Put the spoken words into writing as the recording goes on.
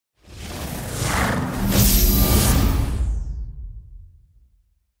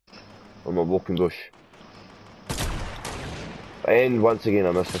on my walking bush. And once again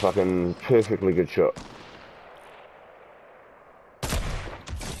I missed a fucking perfectly good shot.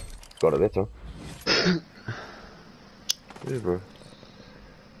 Got it that time. Yeah, bro.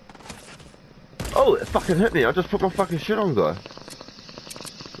 Oh, it fucking hit me. I just put my fucking shit on, guy.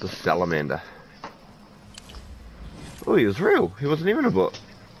 The salamander. Oh, he was real. He wasn't even a bot.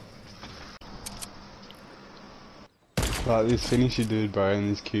 Like this finisher dude, bro,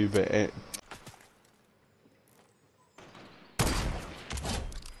 in this cube, but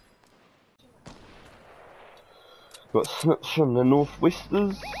Got snips from the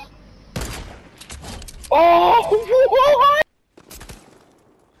northwesters. Oh, what?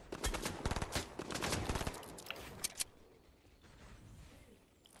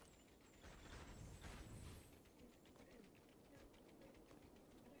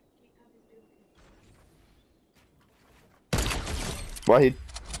 Right here.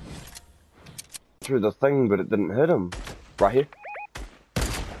 Through the thing, but it didn't hit him. Right here.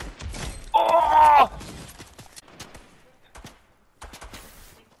 Oh!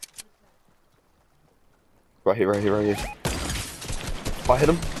 Right here, right here, right here. I hit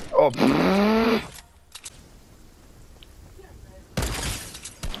him. Oh.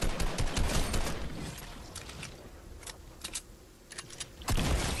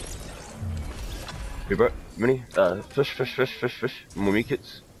 Hey bro, mini, fish, more meat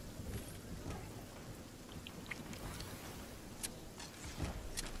kits.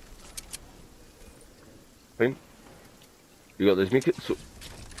 Fine. You got those meat kits? So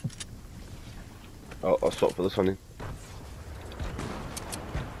I'll swap for this one then.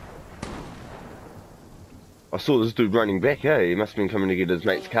 I saw this dude running back, eh? He must have been coming to get his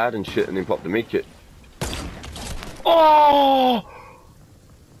mate's card and shit and then popped the meat kit. Oh!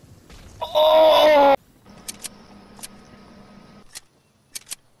 Oh!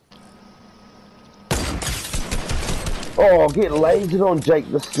 Oh, get lasered on, Jake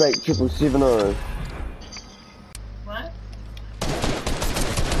the Snake 770. What?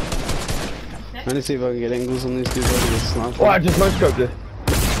 I'm gonna see if I can get angles on these dudes over the sniper. Oh, I just no-scoped it.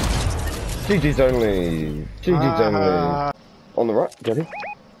 GG's only. GG's only. On the right, got him.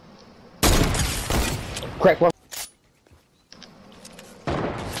 Crack one.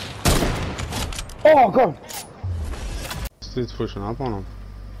 Oh, God! This dude's pushing up on him.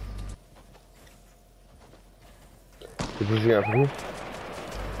 He's pushing out from here.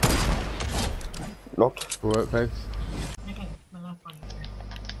 Knocked. Work pace. Okay, my last one.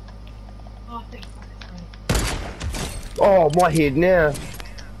 Oh, thanks. That's great. Oh, my head now.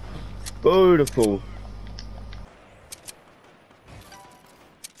 Beautiful.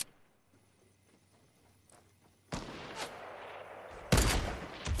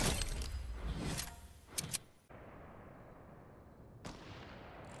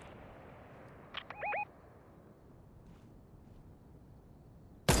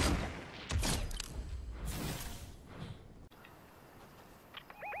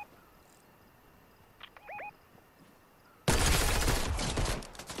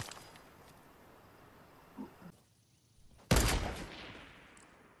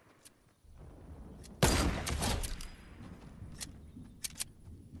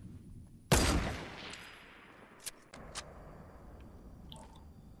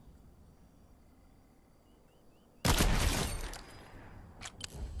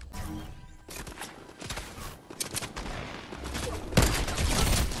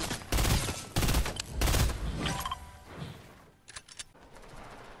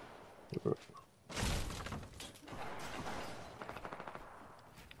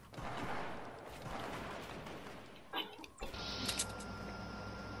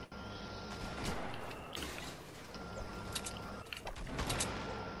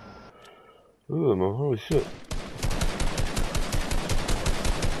 Ooh, man, holy shit.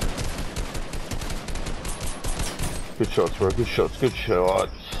 Good shots, bro, good shots, good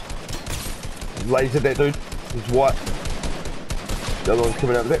shots. Lasered that dude, he's white. The other one's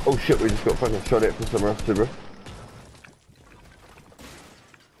coming out the back. Oh shit, we just got fucking shot at from somewhere else too, bro.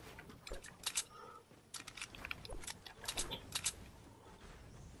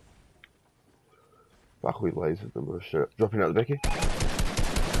 Fuck, we lasered them, bro, shit. Dropping out the back here.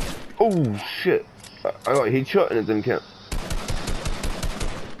 Oh shit! I got a headshot and it didn't count.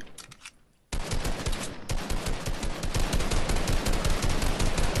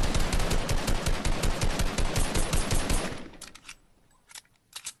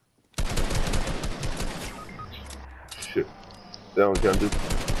 Shit. That one counted.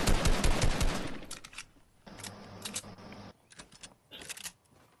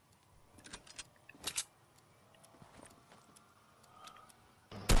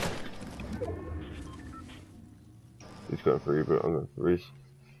 going for you, but I'm going for Reese.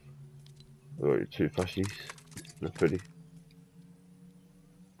 I got your 2 fashies and a hoodie.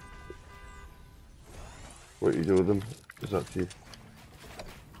 What you do with them is up to you.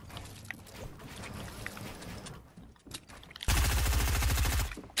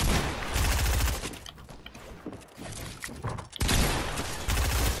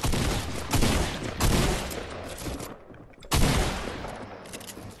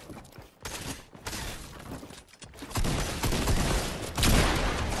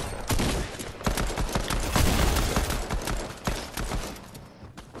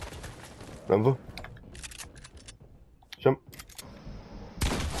 Remember? Jump.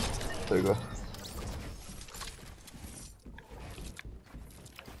 There you go.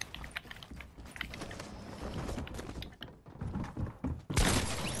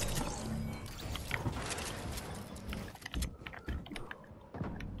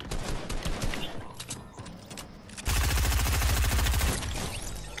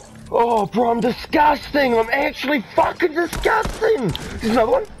 Oh, bro, I'm disgusting! I'm actually fucking disgusting! There's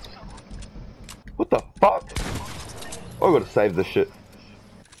another one. What the fuck? Oh, I gotta save this shit.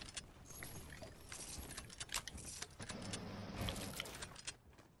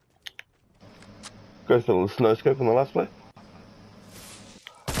 Go for the little snow scope on the last play.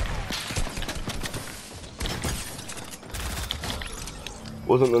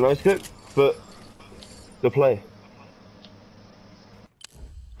 Wasn't the no scope, but the play.